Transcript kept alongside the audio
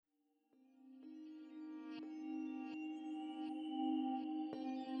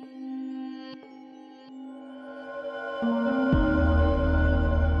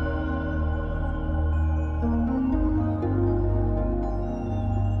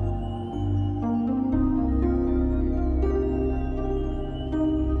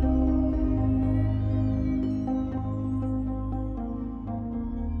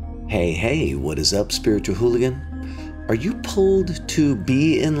Hey, what is up, spiritual hooligan? Are you pulled to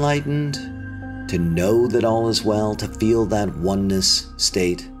be enlightened? To know that all is well? To feel that oneness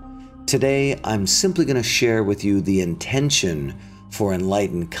state? Today, I'm simply going to share with you the intention for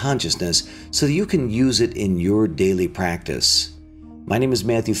enlightened consciousness so that you can use it in your daily practice. My name is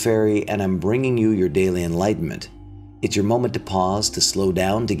Matthew Ferry, and I'm bringing you your daily enlightenment. It's your moment to pause, to slow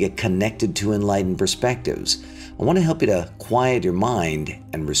down, to get connected to enlightened perspectives. I want to help you to quiet your mind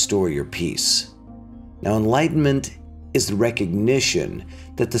and restore your peace. Now, enlightenment is the recognition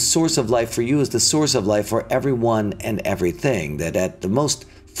that the source of life for you is the source of life for everyone and everything, that at the most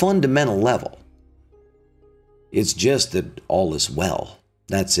fundamental level, it's just that all is well.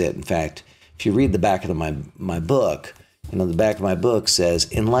 That's it. In fact, if you read the back of my book, the back of my book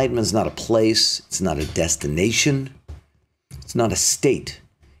says, enlightenment is not a place, it's not a destination, it's not a state.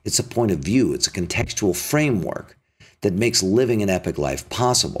 It's a point of view. It's a contextual framework that makes living an epic life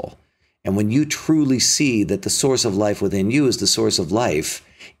possible. And when you truly see that the source of life within you is the source of life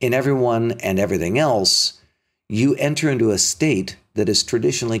in everyone and everything else, you enter into a state that is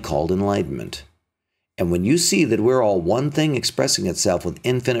traditionally called enlightenment. And when you see that we're all one thing expressing itself with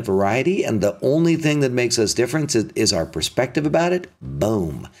infinite variety, and the only thing that makes us different is our perspective about it,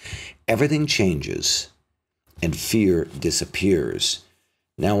 boom, everything changes and fear disappears.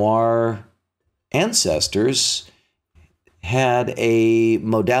 Now, our ancestors had a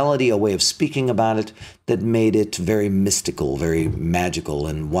modality, a way of speaking about it that made it very mystical, very magical.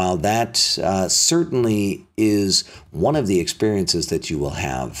 And while that certainly is one of the experiences that you will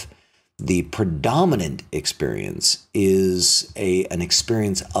have, the predominant experience is an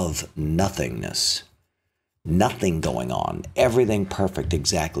experience of nothingness. Nothing going on, everything perfect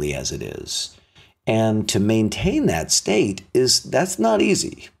exactly as it is. And to maintain that state that's not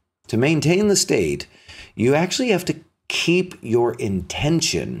easy. To maintain the state, you actually have to keep your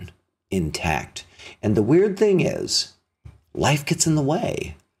intention intact. And the weird thing is, life gets in the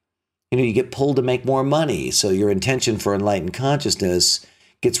way. You get pulled to make more money, so your intention for enlightened consciousness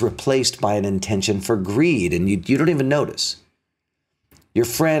gets replaced by an intention for greed, and you don't even notice. Your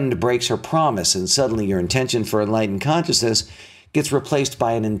friend breaks her promise, and suddenly your intention for enlightened consciousness gets replaced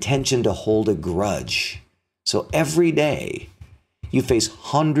by an intention to hold a grudge. So every day, you face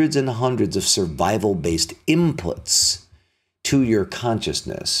hundreds and hundreds of survival-based inputs to your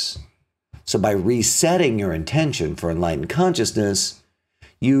consciousness. So by resetting your intention for enlightened consciousness,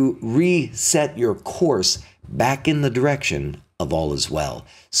 you reset your course back in the direction of all is well.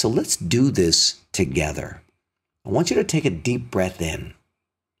 So let's do this together. I want you to take a deep breath in.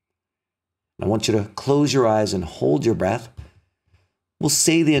 I want you to close your eyes and hold your breath. We'll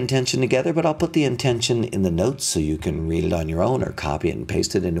say the intention together, but I'll put the intention in the notes so you can read it on your own or copy it and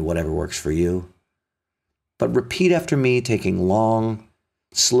paste it into whatever works for you. But repeat after me, taking long,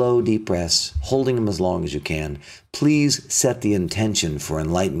 slow, deep breaths, holding them as long as you can. Please set the intention for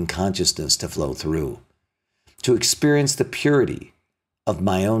enlightened consciousness to flow through, to experience the purity of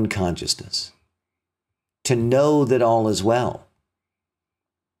my own consciousness, to know that all is well,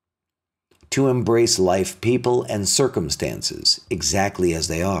 to embrace life, people, and circumstances exactly as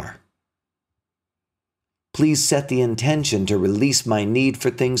they are. Please set the intention to release my need for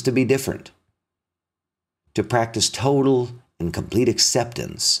things to be different, to practice total and complete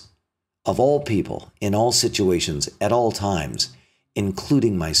acceptance of all people in all situations at all times,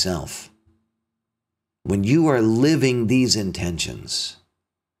 including myself. When you are living these intentions,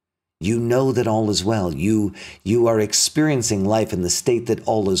 you know that all is well. You are experiencing life in the state that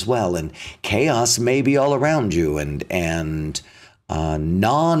all is well, and chaos may be all around you, and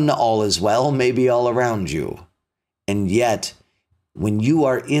non-all is well may be all around you. And yet, when you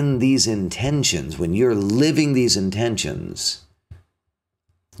are in these intentions, when you're living these intentions,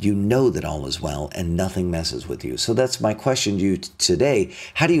 you know that all is well and nothing messes with you. So that's my question to you today.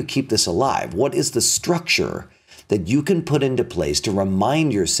 How do you keep this alive? What is the structure that you can put into place to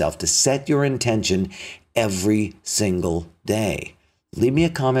remind yourself to set your intention every single day? Leave me a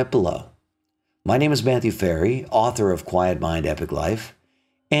comment below. My name is Matthew Ferry, author of Quiet Mind, Epic Life.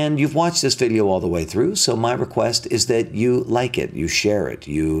 And you've watched this video all the way through, so my request is that you like it, you share it,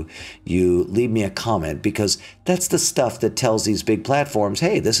 you leave me a comment, because that's the stuff that tells these big platforms,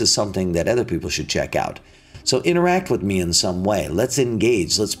 hey, this is something that other people should check out. So interact with me in some way. Let's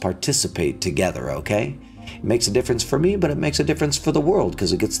engage, let's participate together, okay? It makes a difference for me, but it makes a difference for the world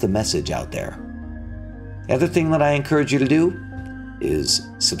because it gets the message out there. The other thing that I encourage you to do is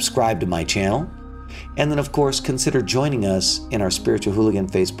subscribe to my channel. And then, of course, consider joining us in our Spiritual Hooligan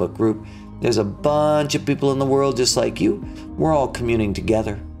Facebook group. There's a bunch of people in the world just like you. We're all communing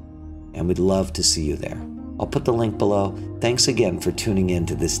together, and we'd love to see you there. I'll put the link below. Thanks again for tuning in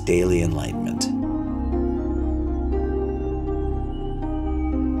to this daily enlightenment.